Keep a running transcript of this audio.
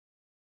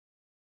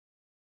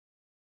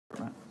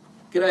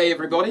G'day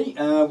everybody,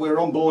 we're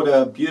on board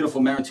a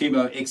beautiful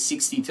Maritimo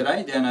X60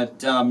 today down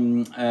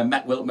at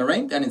Matt Willet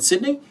Marine down in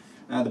Sydney.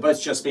 The boat's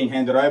just been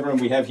handed over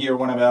and we have here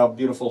one of our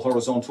beautiful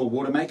horizontal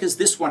water makers.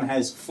 This one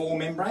has 4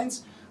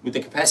 membranes with the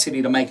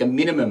capacity to make a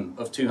minimum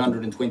of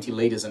 220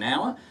 litres an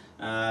hour.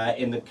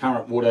 In the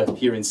current water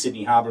here in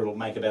Sydney Harbour it'll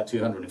make about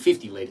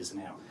 250 litres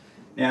an hour.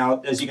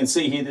 Now, as you can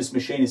see here, this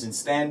machine is in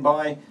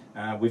standby.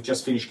 We've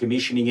just finished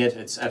commissioning it.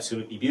 It's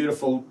absolutely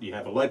beautiful. You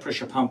have a low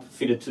pressure pump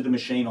fitted to the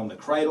machine on the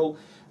cradle.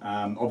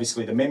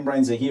 Obviously the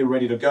membranes are here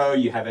ready to go.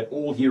 You have it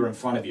all here in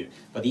front of you.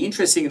 But the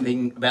interesting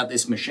thing about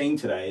this machine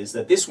today is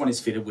that this one is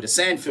fitted with a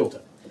sand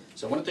filter.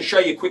 So I wanted to show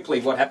you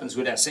quickly what happens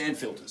with our sand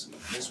filters.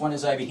 This one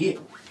is over here.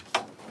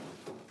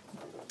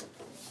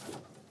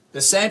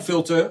 The sand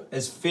filter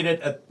is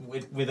fitted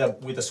with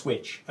a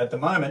switch. At the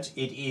moment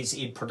it is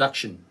in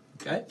production.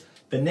 Okay?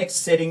 The next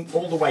setting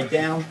all the way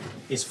down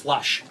is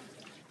flush.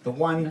 The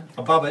one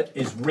above it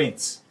is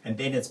rinse, and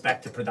then it's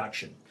back to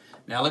production.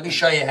 Now let me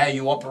show you how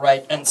you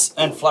operate and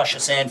flush a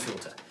sand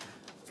filter.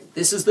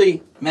 This is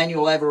the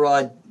manual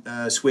override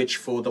switch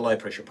for the low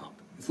pressure pump.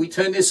 If we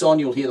turn this on,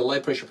 you'll hear the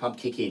low pressure pump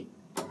kick in.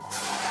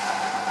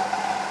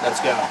 Let's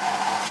go.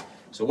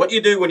 So what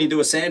you do when you do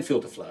a sand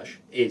filter flush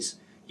is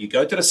you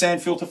go to the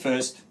sand filter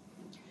first,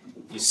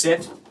 you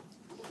set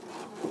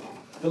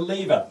the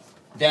lever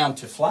down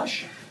to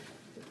flush,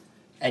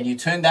 and you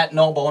turn that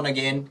knob on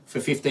again for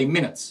 15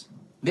 minutes.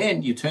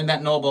 Then you turn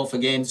that knob off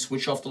again,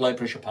 switch off the low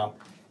pressure pump,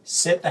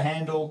 set the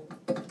handle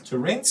to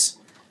rinse,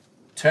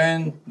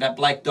 turn that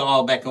black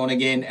dial back on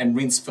again and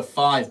rinse for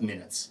 5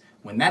 minutes.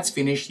 When that's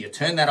finished, you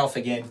turn that off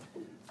again,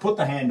 put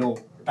the handle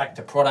back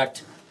to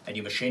product, and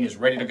your machine is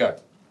ready to go.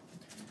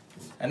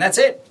 And that's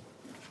it.